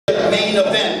main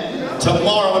event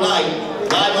tomorrow night,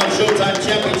 live on Showtime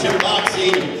Championship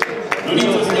Boxing.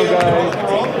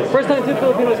 First time two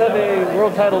Filipinos have a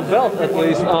world title belt, at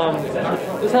least.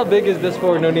 Just how big is this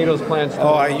for Nonito's plans?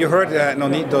 Oh, you heard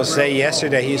Nonito say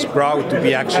yesterday he's proud to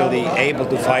be actually able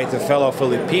to fight a fellow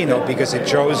Filipino, because it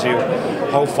shows you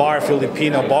how far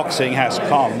Filipino boxing has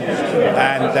come,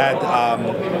 and that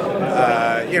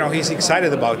you know, he's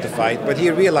excited about the fight, but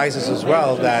he realizes as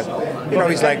well that, you know,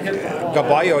 he's like,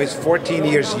 Gaballo is 14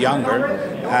 years younger,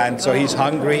 and so he's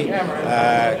hungry.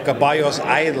 Gaballo's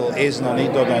idol is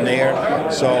Nonito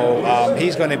Donaire, so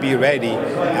he's going to be ready.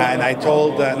 And I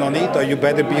told Nonito, you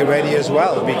better be ready as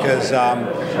well, because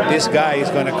this guy is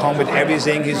going to come with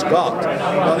everything he's got.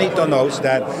 Nonito knows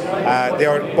that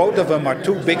both of them are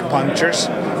two big punchers,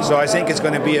 so I think it's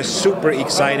going to be a super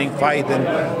exciting fight.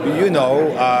 And you know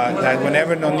that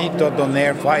whenever Nonito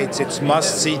Donaire fights, it's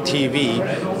must-see TV,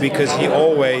 because he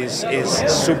always is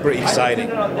super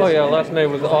exciting. Oh yeah, last night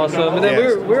was awesome. And then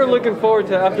yes. we're looking forward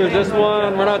to, after this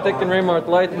one, we're not taking Reymart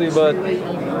lightly, but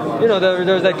you know,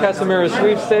 there's that Casimero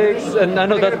sweepstakes, and I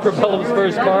know that's Probellum's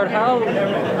first card. How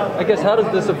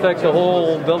does this affect the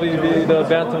whole WBO, the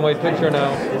bantamweight picture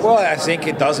now? Well, I think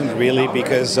it doesn't really,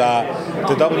 because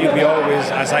the WBO is,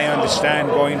 as I understand,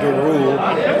 going to rule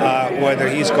whether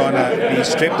he's going to be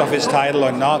stripped of his title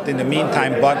or not. In the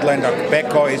meantime, Butler and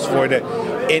Akbeko is for the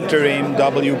interim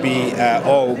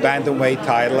WBO bantamweight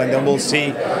title, and then we'll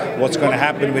see what's going to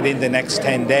happen within the next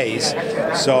 10 days.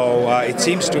 So it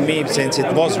seems to me, since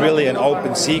it was really an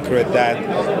open secret that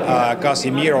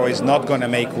Casimero is not going to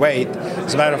make weight.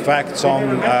 As a matter of fact,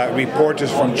 some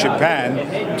reporters from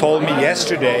Japan told me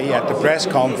yesterday at the press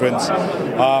conference,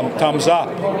 thumbs up,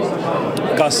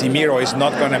 Casimero is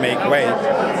not going to make weight.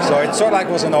 So it sort of like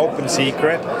was an open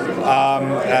secret,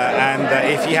 and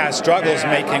if he has struggles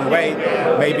making weight,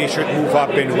 maybe he should move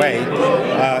up in weight.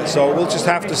 So we'll just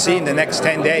have to see in the next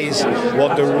 10 days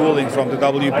what the ruling from the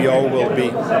WBO will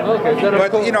be. Okay,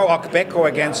 but you know, Akbeko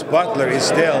against Butler is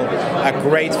still a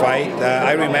great fight.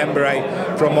 I remember I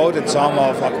promoted some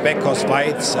of Akbeko's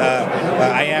fights.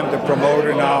 I am the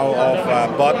promoter now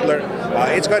of Butler.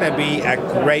 It's going to be a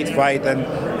great fight, and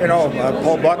you know,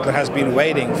 Paul Butler has been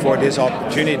waiting for this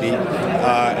opportunity,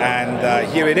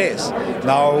 and here it is.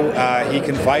 Now he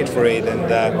can fight for it, and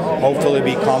hopefully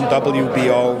become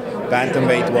WBO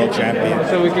bantamweight world champion.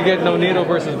 So we could get Nonito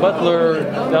versus Butler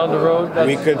down the road.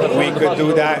 We could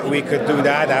do that. We could do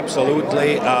that,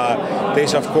 absolutely.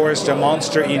 There's of course the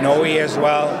monster Inoue as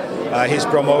well. His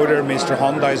promoter, Mr.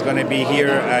 Honda, is going to be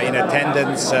here in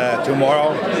attendance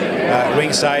tomorrow,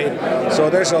 ringside. So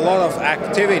there's a lot of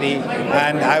activity,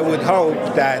 and I would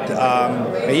hope that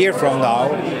a year from now,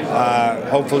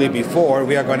 hopefully before,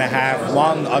 we are going to have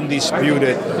one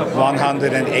undisputed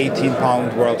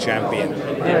 118-pound world champion.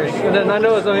 Yes. And then I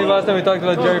know it's only last time we talked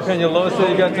about Jerry Peñalosa,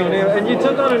 you got Nonito, and you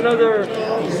took on another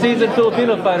seasoned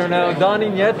Filipino fighter now, Donnie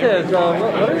Nietes.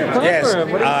 What are your plans for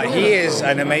him? He is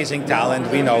an amazing talent,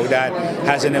 we know that,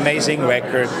 has an amazing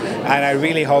record, and I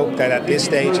really hope that at this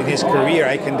stage in his career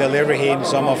I can deliver him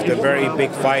some of the very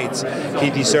big fights he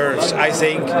deserves. I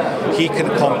think he can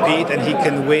compete and he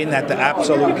can win at the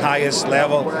absolute highest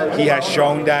level. He has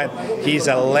shown that. He's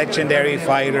a legendary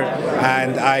fighter,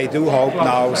 and I do hope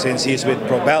now, since he's with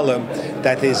Probellum,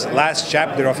 that his last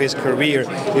chapter of his career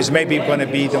is maybe going to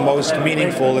be the most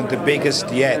meaningful and the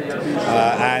biggest yet.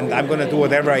 And I'm going to do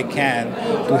whatever I can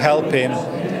to help him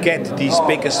get these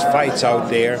biggest fights out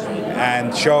there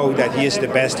and show that he is the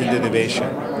best in the division.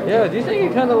 Yeah, do you think he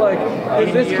kind of like,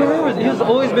 his career, he's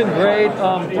always been great,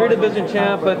 3-division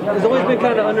champ, but he's always been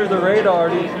kind of under the radar.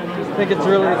 Do you think it's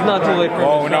not too late for him?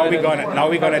 Oh, now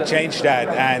we're gonna change that,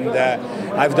 and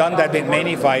I've done that with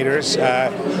many fighters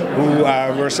who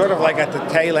were sort of like at the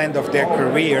tail end of their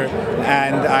career,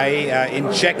 and I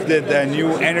injected a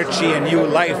new energy and new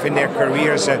life in their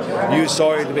careers, and you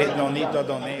saw it with Nonito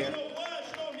Donaire.